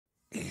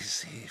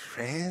Is he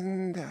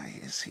friend or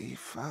is he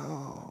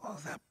foe?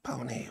 The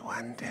pony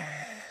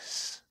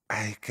wonders.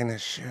 I can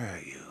assure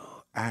you,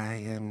 I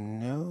am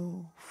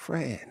no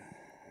friend.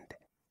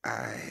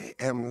 I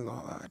am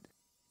Lord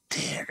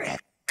Tirek,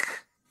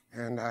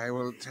 and I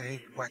will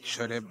take what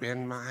should have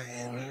been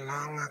mine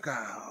long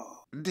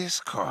ago.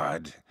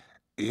 Discord,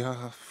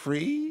 you're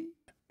free?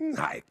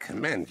 I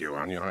commend you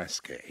on your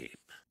escape.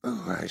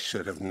 Oh, I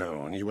should have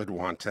known you would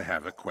want to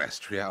have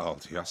Equestria all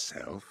to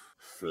yourself.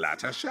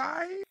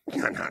 Fluttershy?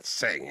 You're not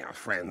saying you're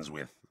friends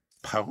with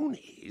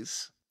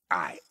ponies?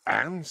 I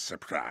am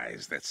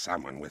surprised that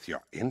someone with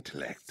your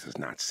intellect does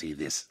not see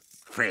this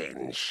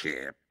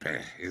friendship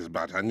is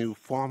but a new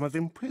form of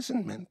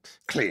imprisonment.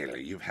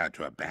 Clearly, you've had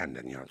to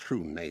abandon your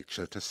true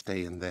nature to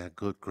stay in their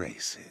good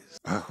graces.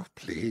 Oh,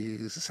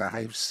 please,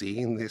 I've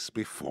seen this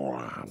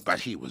before,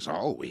 but he was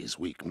always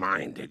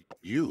weak-minded.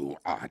 You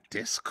are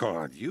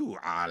Discord. You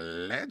are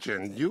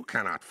legend. You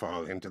cannot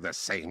fall into the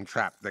same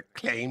trap that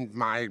claimed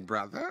my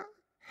brother.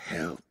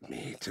 Help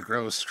me to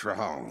grow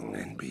strong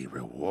and be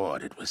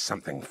rewarded with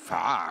something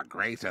far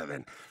greater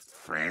than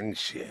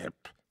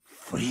friendship.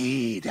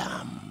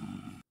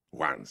 Freedom.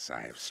 Once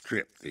I've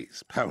stripped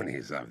these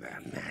ponies of their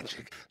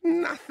magic,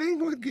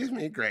 nothing would give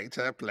me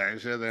greater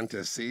pleasure than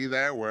to see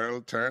their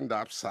world turned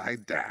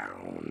upside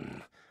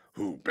down.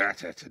 Who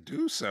better to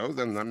do so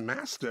than the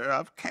master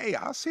of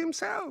chaos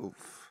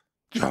himself?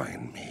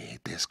 Join me,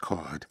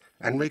 Discord,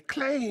 and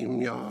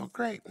reclaim your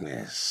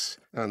greatness.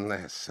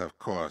 Unless, of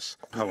course,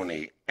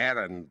 Pony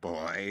Errand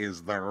Boy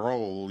is the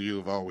role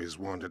you've always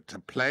wanted to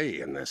play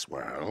in this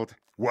world.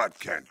 What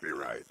can't be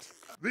right?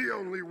 The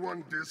only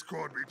one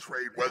Discord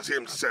betrayed was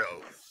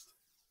himself,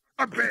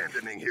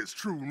 abandoning his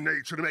true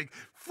nature to make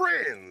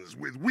friends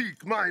with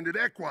weak-minded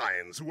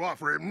equines who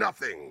offer him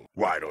nothing.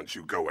 Why don't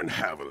you go and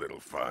have a little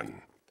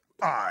fun?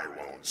 I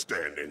won't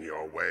stand in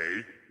your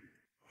way.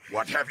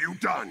 What have you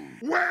done?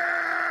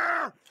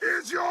 Where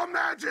is your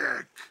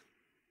magic?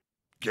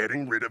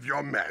 Getting rid of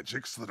your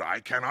magic so that I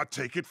cannot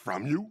take it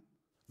from you?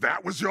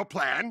 That was your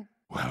plan?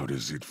 How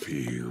does it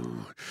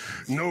feel,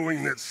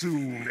 knowing that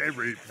soon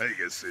every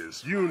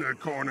Pegasus,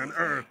 unicorn, and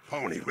earth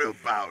pony will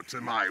bow to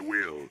my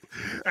will,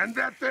 and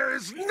that there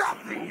is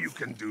nothing you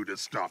can do to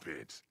stop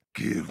it?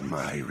 Give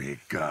my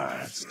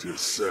regards to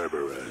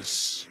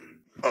Cerberus.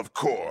 Of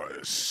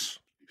course.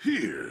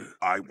 Here,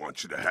 I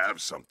want you to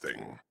have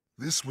something.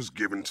 This was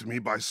given to me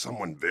by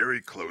someone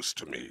very close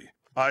to me.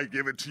 I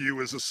give it to you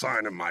as a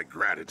sign of my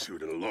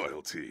gratitude and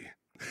loyalty.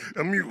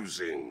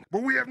 Amusing,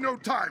 but we have no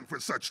time for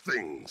such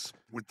things.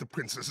 With the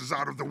princesses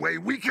out of the way,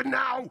 we can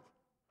now...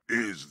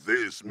 Is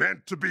this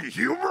meant to be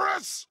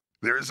humorous?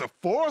 There is a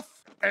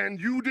fourth, and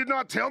you did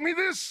not tell me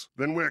this?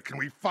 Then where can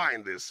we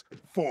find this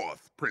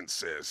fourth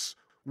princess?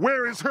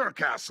 Where is her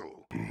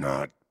castle?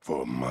 Not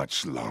for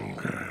much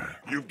longer.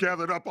 You've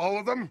gathered up all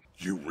of them?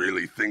 You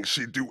really think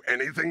she'd do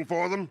anything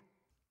for them?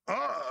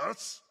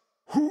 Us?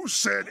 Who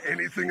said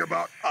anything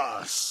about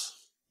us?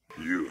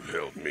 You've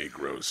helped me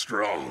grow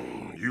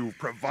strong. You've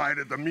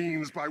provided the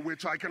means by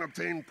which I can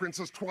obtain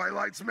Princess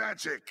Twilight's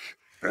magic.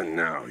 And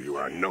now you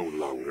are no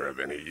longer of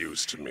any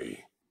use to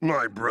me.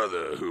 My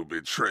brother who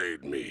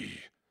betrayed me.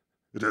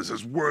 It is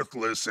as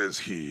worthless as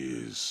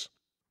he is.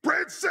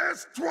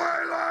 Princess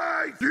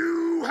Twilight!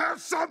 You have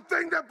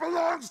something that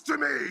belongs to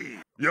me!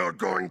 You're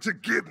going to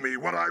give me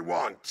what I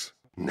want.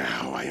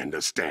 Now I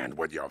understand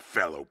what your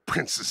fellow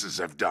princesses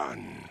have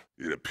done.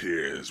 It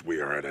appears we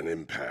are at an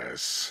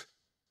impasse.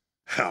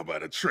 How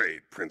about a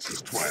trade,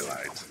 Princess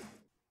Twilight?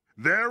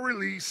 Their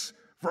release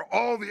for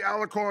all the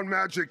Alicorn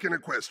magic in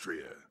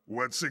Equestria.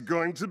 What's it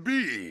going to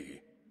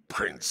be,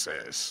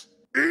 Princess?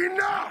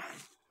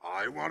 Enough!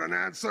 I want an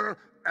answer,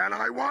 and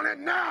I want it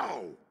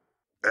now!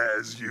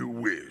 As you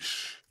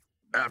wish.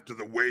 After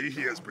the way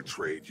he has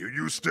betrayed you,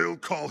 you still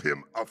call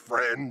him a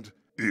friend?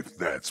 If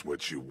that's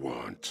what you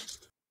want.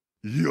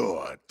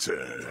 Your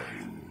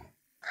turn.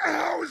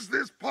 How is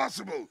this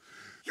possible?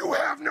 You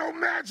have no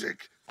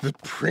magic! The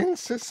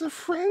Princess of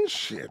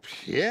Friendship,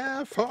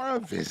 here for a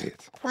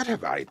visit. What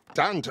have I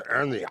done to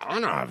earn the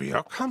honor of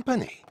your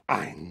company?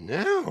 I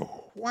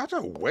know. What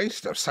a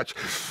waste of such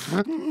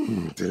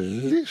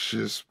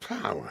delicious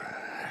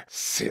power.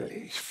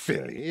 Silly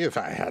filly, if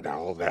I had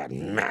all that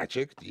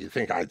magic, do you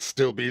think I'd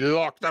still be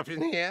locked up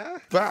in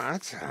here?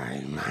 But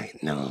I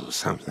might know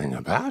something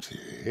about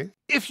it.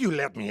 If you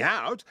let me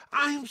out,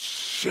 I'm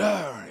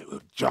sure it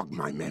would jog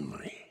my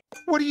memory.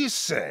 What do you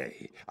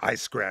say? I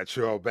scratch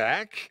your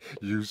back,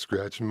 you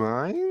scratch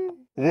mine?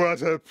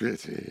 What a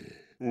pity.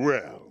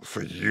 Well,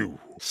 for you,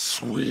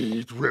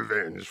 sweet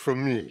revenge for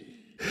me.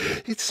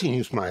 It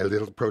seems my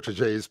little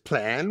protege's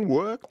plan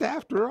worked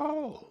after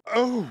all.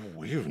 Oh,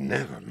 we've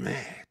never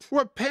met.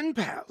 We're pen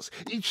pals.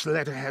 Each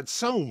letter had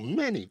so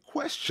many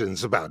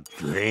questions about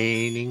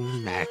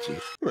draining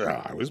magic.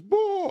 Well, I was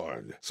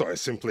bored, so I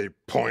simply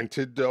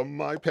pointed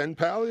my pen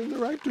pal in the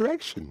right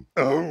direction.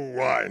 Oh,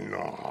 why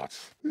not?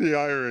 The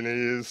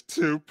irony is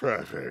too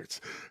perfect.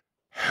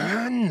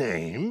 Her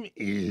name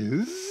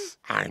is...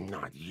 I'm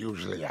not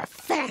usually a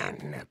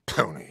fan of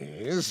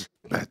ponies,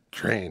 but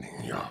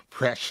training your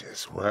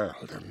precious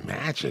world of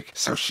magic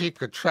so she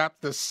could trap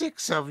the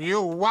 6 of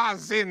you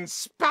was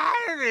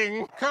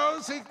inspiring.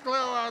 Cozy Glue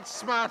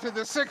outsmarted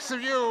the 6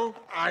 of you.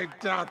 I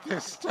doubt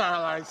this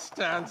Starlight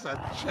stands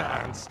a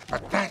chance,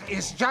 but that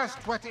is just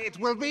what it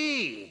will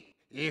be.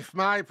 If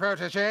my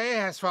protege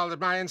has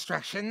followed my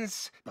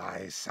instructions,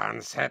 by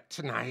sunset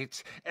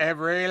tonight,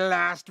 every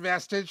last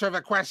vestige of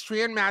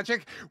equestrian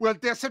magic will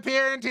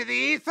disappear into the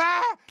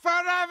ether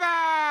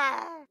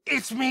forever!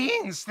 It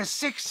means the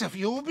 6 of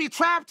you will be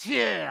trapped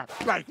here,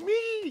 like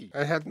me!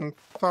 I hadn't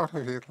thought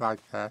of it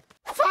like that.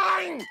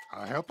 Fine!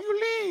 I'll help you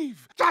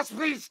leave. Just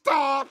please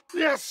stop!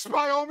 Yes,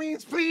 by all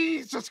means,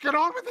 please, just get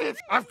on with it.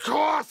 Of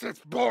course it's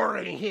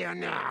boring here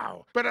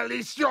now, but at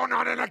least you're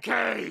not in a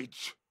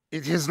cage.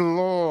 It is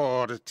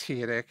Lord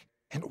Tirek.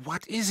 And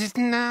what is it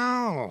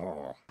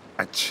now?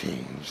 A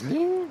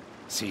changeling?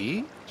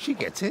 See? She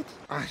gets it.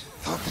 I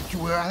thought that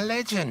you were a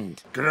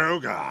legend.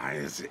 Grogar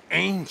is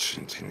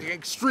ancient and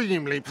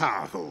extremely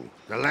powerful.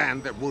 The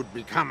land that would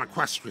become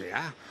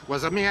Equestria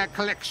was a mere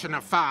collection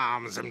of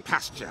farms and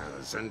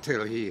pastures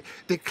until he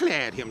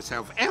declared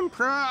himself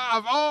emperor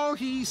of all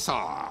he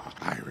saw.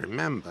 I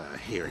remember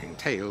hearing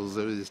tales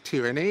of his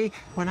tyranny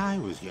when I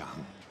was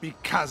young.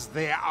 Because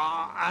they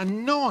are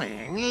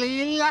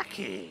annoyingly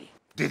lucky.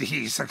 Did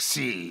he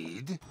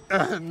succeed?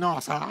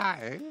 Not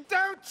I.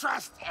 Don't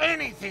trust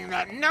anything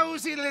that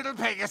nosy little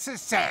Pegasus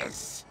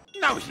says.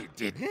 No, he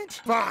didn't.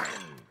 Fine.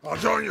 I'll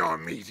join your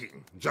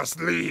meeting.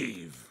 Just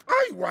leave.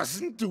 I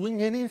wasn't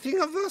doing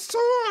anything of the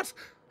sort.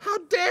 How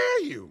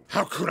dare you?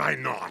 How could I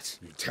not?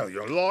 You tell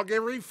your log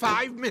every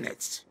 5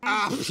 minutes.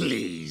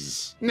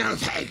 Please. No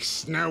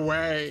thanks, no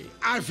way.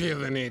 I feel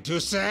the need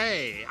to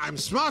say I'm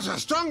smarter,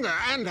 stronger,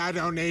 and I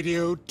don't need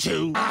you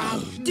to.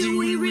 Do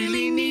we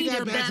really need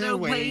a better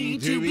way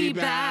to be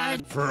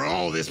bad? For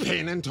all this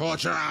pain and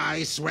torture,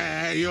 I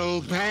swear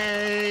you'll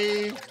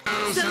pay.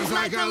 Sounds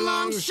like a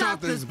long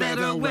shot, there's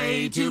better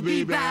way to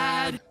be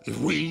bad. If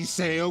we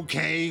say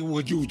okay,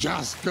 would you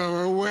just go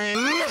away?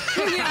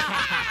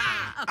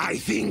 I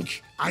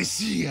think I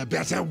see a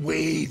better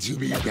way to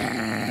be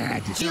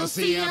bad. You'll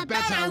see a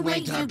better way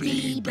to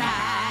be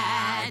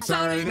bad.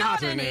 Sorry,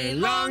 not any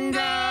longer.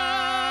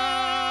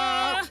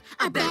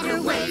 A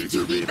better way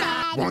to be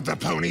bad. Won't the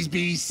ponies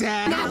be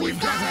sad? Now we've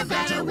got a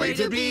better way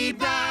to be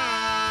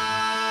bad.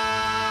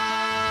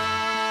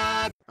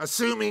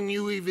 Assuming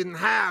you even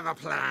have a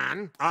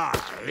plan,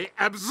 I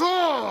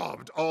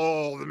absorbed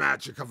all the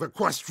magic of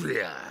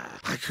Equestria.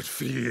 I could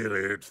feel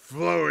it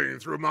flowing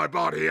through my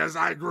body as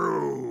I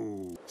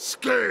grew.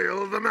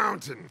 Scale the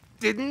mountain.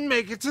 Didn't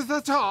make it to the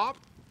top.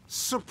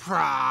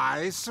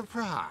 Surprise,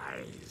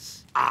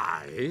 surprise.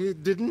 I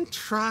didn't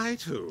try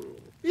to.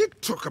 It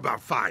took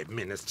about 5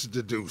 minutes to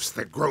deduce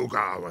that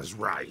Grogar was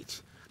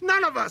right.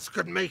 None of us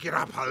could make it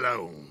up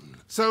alone.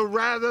 So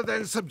rather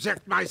than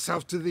subject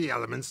myself to the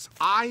elements,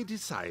 I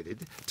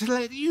decided to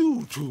let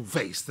you two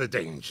face the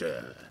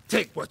danger.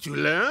 Take what you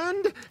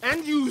learned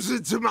and use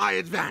it to my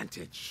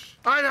advantage.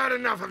 I'd had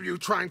enough of you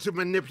trying to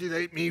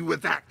manipulate me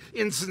with that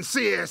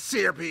insincere,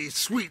 syrupy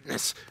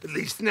sweetness. At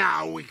least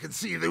now we can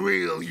see the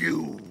real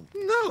you.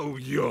 No,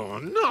 you're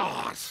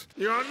not.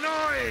 You're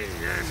annoying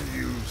and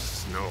you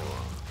snore.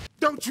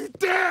 Don't you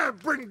dare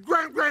bring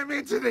Gram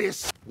into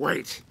this!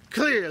 Wait.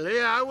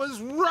 Clearly, I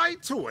was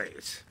right to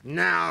wait.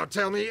 Now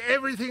tell me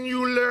everything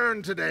you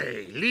learned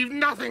today. Leave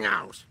nothing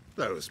out.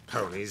 Those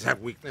ponies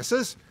have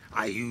weaknesses.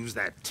 I used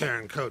that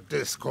turncoat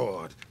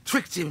Discord,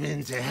 tricked him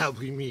into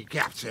helping me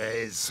capture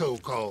his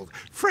so-called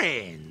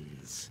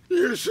friends.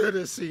 You should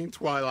have seen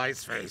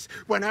Twilight's face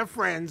when her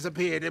friends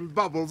appeared in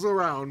bubbles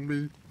around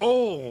me.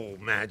 All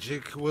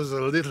magic was a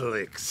little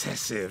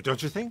excessive,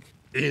 don't you think?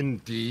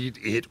 Indeed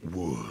it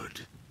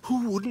would.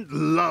 Who wouldn't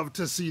love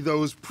to see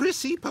those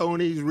prissy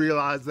ponies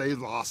realize they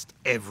lost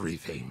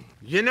everything?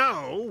 You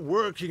know,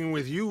 working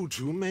with you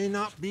two may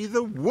not be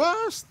the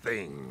worst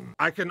thing.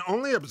 I can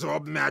only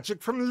absorb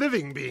magic from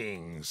living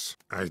beings.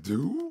 I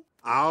do?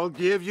 I'll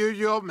give you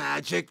your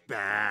magic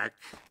back.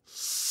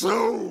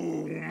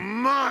 So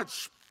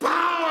much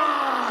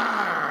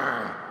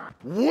power!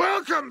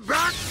 Welcome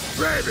back,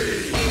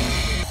 baby!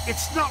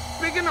 It's not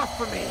big enough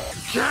for me.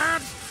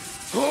 Can't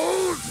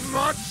hold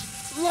much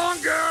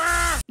longer!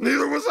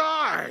 Neither was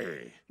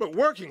I. But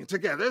working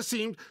together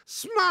seemed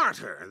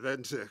smarter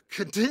than to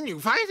continue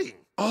fighting.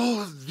 All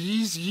of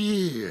these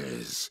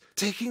years,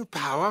 taking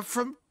power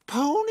from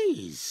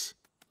ponies.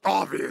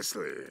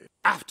 Obviously.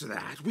 After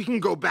that, we can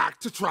go back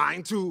to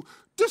trying to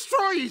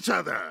destroy each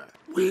other.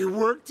 We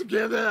work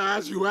together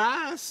as you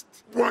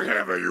asked.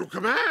 Whatever you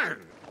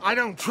command. I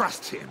don't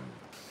trust him.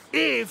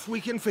 If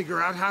we can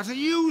figure out how to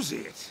use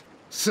it.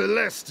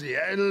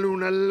 Celestia and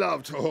Luna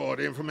love to hoard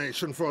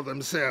information for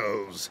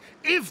themselves.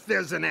 If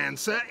there's an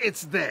answer,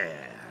 it's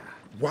there.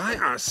 Why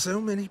are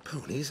so many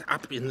ponies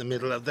up in the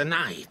middle of the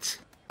night?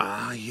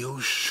 Are you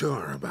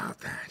sure about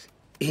that?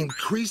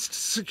 Increased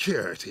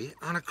security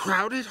on a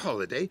crowded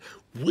holiday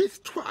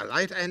with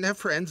Twilight and her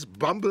friends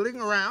bumbling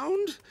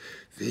around?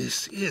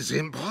 This is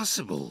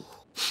impossible.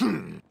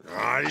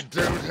 I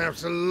don't have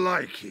to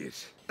like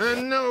it.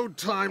 And no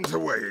time to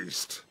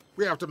waste.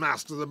 We have to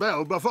master the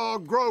bell before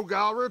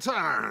Grogar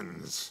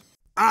returns.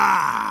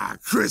 Ah,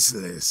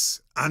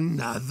 Chrysalis.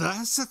 Another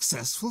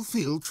successful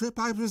field trip,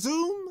 I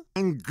presume?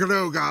 And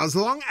Grogar's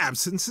long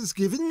absence has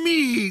given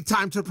me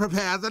time to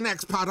prepare the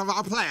next part of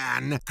our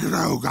plan,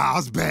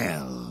 Grogar's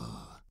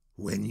Bell.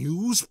 When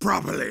used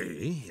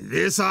properly,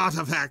 this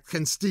artifact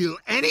can steal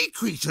any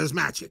creature's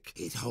magic.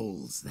 It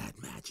holds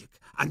that magic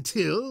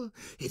until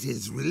it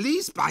is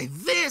released by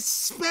this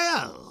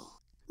spell.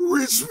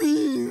 Which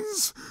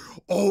means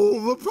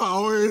all the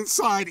power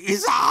inside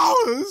is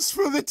ours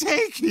for the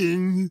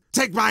taking.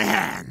 Take my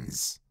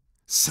hands,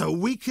 so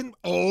we can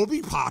all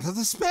be part of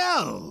the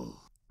spell.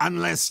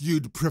 Unless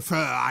you'd prefer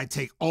I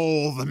take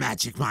all the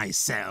magic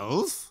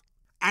myself.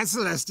 And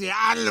Celestia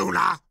and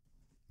Luna.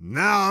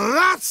 Now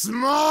that's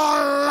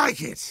more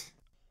like it.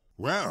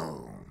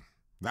 Well,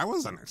 that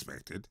was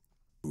unexpected.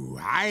 Ooh,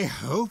 I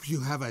hope you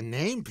have a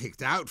name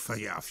picked out for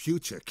your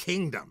future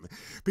kingdom,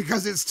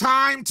 because it's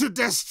time to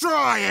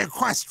destroy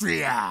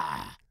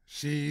Equestria.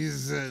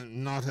 She's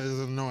not as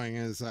annoying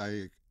as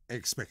I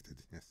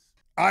expected, yes.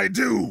 I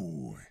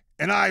do,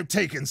 and I've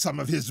taken some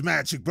of his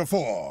magic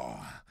before.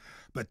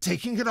 But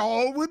taking it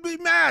all would be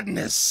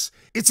madness.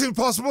 It's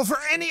impossible for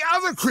any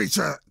other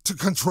creature to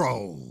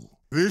control.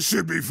 This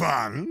should be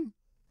fun.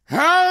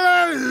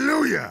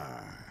 Hallelujah!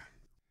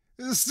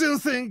 Still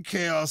think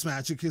chaos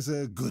magic is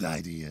a good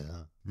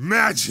idea.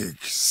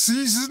 Magic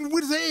seasoned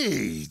with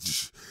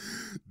age.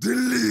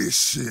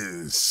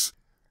 Delicious.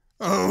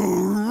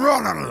 Oh,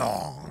 run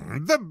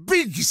along. The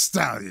big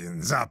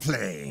stallions are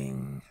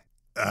playing.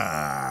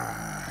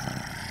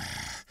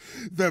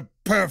 The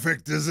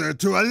perfect dessert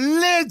to a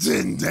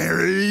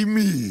legendary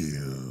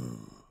meal.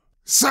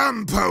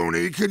 Some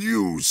pony could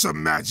use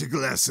some magic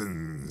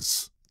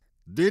lessons.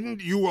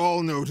 Didn't you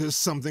all notice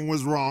something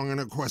was wrong in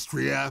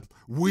Equestria?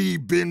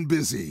 We've been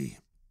busy.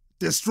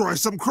 Destroy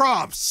some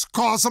crops,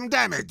 cause some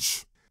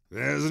damage.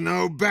 There's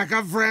no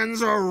backup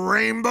friends or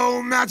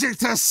rainbow magic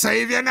to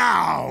save you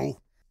now.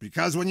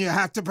 Because when you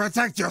have to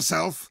protect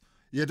yourself,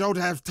 you don't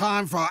have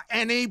time for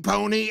any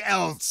pony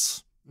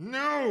else.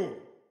 No!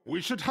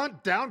 We should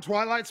hunt down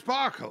Twilight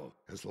Sparkle.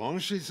 As long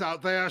as she's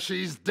out there,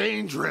 she's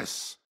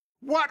dangerous.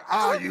 What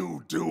are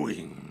you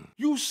doing?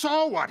 You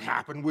saw what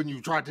happened when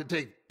you tried to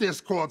take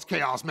Discord's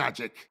chaos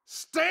magic.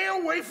 Stay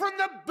away from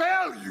the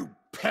bell, you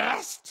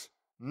pest!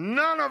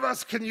 None of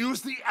us can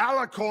use the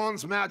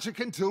Alicorn's magic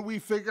until we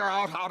figure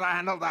out how to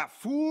handle that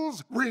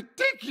fool's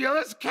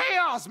ridiculous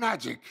chaos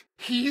magic.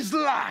 He's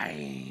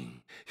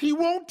lying. He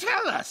won't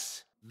tell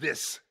us.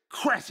 This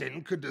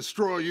cretin could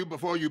destroy you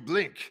before you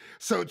blink,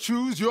 so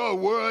choose your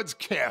words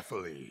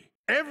carefully.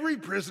 Every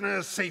prisoner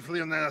is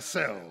safely in their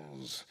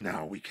cells.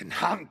 Now we can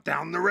hunt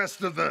down the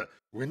rest of the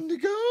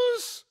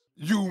Wendigos?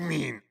 You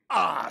mean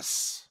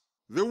us.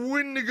 The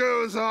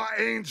Wendigos are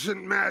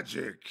ancient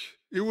magic.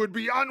 It would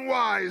be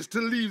unwise to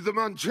leave them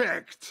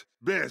unchecked.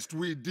 Best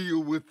we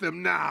deal with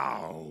them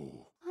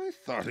now. I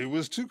thought it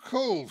was too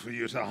cold for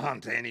you to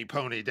hunt any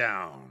pony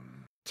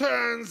down.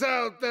 Turns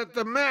out that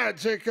the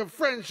magic of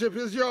friendship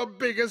is your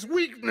biggest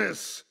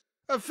weakness.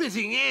 A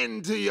fitting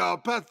end to your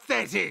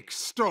pathetic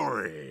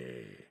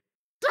story.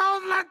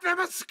 Don't let them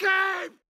escape!